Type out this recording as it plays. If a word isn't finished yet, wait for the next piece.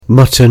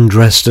Mutton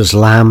dressed as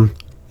lamb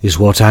is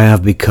what I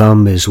have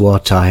become, is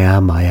what I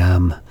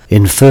am.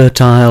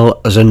 Infertile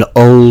as an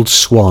old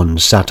swan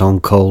sat on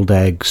cold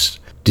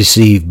eggs,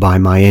 deceived by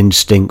my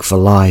instinct for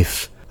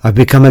life, I've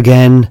become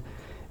again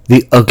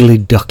the ugly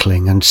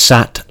duckling, and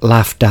sat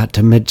laughed at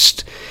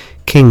amidst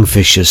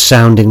kingfishers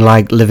sounding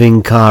like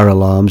living car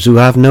alarms, who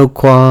have no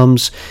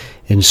qualms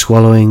in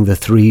swallowing the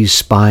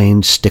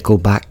three-spined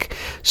stickleback,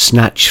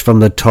 snatched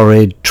from the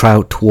torrid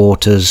trout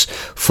waters,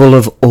 full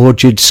of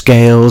orgied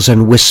scales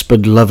and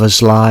whispered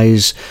lovers'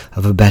 lies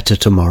of a better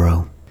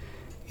tomorrow.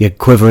 Yet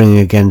quivering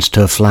against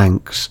her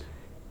flanks,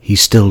 he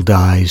still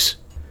dies.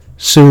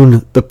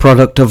 Soon the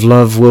product of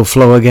love will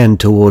flow again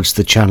towards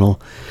the channel,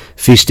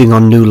 feasting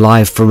on new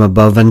life from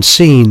above, and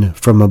seen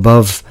from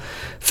above,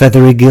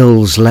 feathery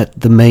gills let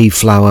the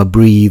mayflower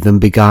breathe and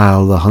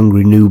beguile the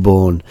hungry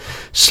newborn,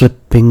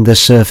 slipping the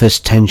surface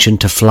tension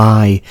to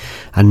fly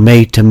and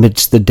mate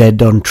amidst the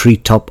dead on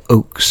treetop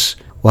oaks,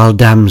 while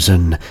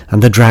damson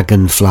and the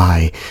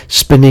dragonfly,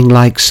 spinning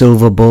like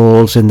silver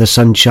balls in the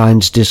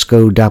sunshine's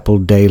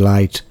disco-dappled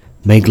daylight,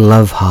 make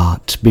love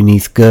hearts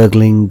beneath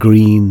gurgling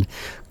green,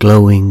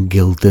 glowing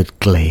gilded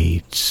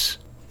glades.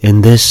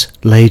 In this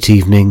late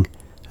evening,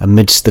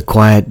 amidst the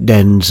quiet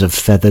dens of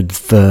feathered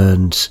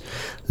ferns,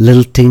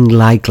 lilting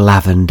like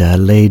lavender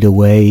laid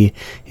away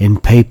in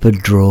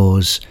papered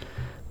drawers,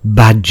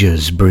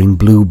 badgers bring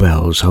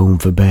bluebells home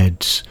for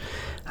beds,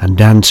 and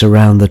dance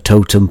around the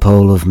totem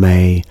pole of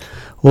May,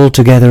 all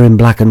together in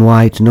black and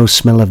white, no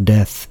smell of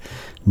death,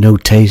 no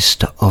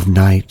taste of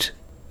night.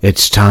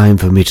 It's time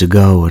for me to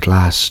go at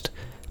last,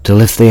 to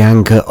lift the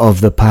anchor of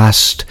the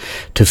past,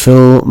 to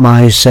fill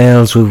my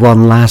sails with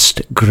one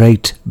last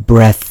great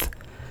breath,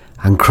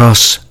 and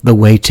cross the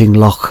waiting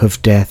loch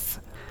of death,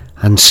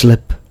 and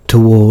slip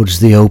towards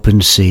the open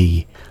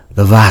sea,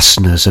 the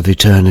vastness of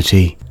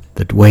eternity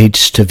that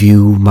waits to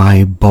view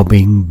my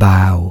bobbing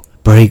bow,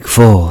 break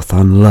forth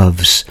on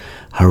love's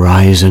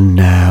horizon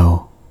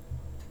now.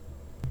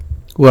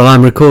 Well,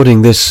 I'm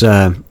recording this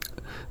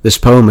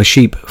poem, A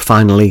Sheep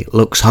Finally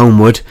Looks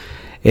Homeward,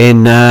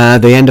 in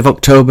the end of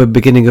October,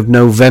 beginning of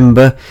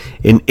November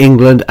in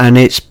England, and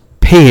it's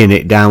peeing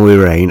it down with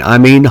rain. I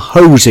mean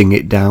hosing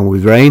it down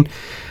with rain,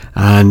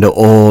 and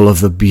all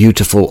of the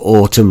beautiful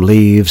autumn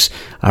leaves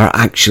are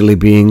actually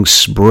being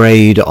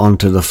sprayed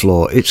onto the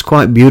floor. It's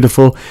quite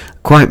beautiful,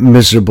 quite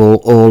miserable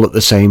all at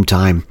the same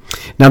time.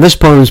 Now, this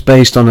poem is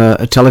based on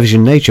a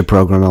television nature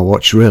program I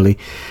watched, really,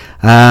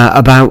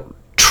 about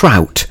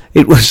trout.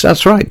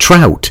 That's right,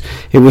 trout.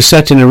 It was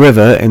set in a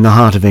river in the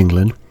heart of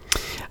England,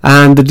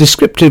 and the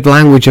descriptive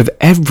language of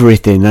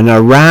everything and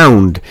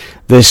around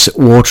this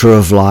water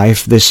of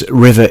life, this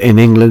river in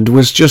England,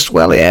 was just,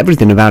 well,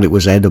 everything about it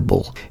was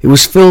edible. It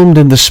was filmed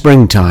in the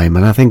springtime,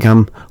 and I think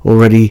I'm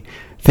already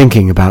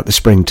thinking about the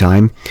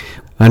springtime,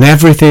 and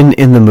everything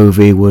in the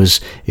movie was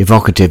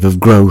evocative of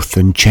growth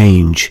and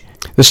change.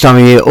 This time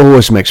of year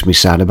always makes me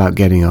sad about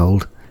getting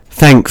old.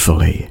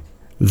 Thankfully,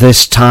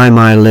 this time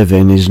I live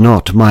in is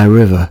not my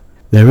river.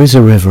 There is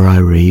a river, I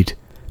read,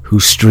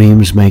 whose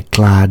streams make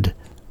glad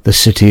the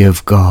city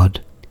of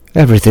God.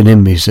 Everything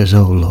in me says,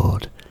 oh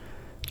Lord,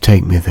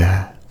 take me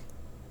there,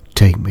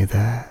 take me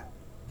there.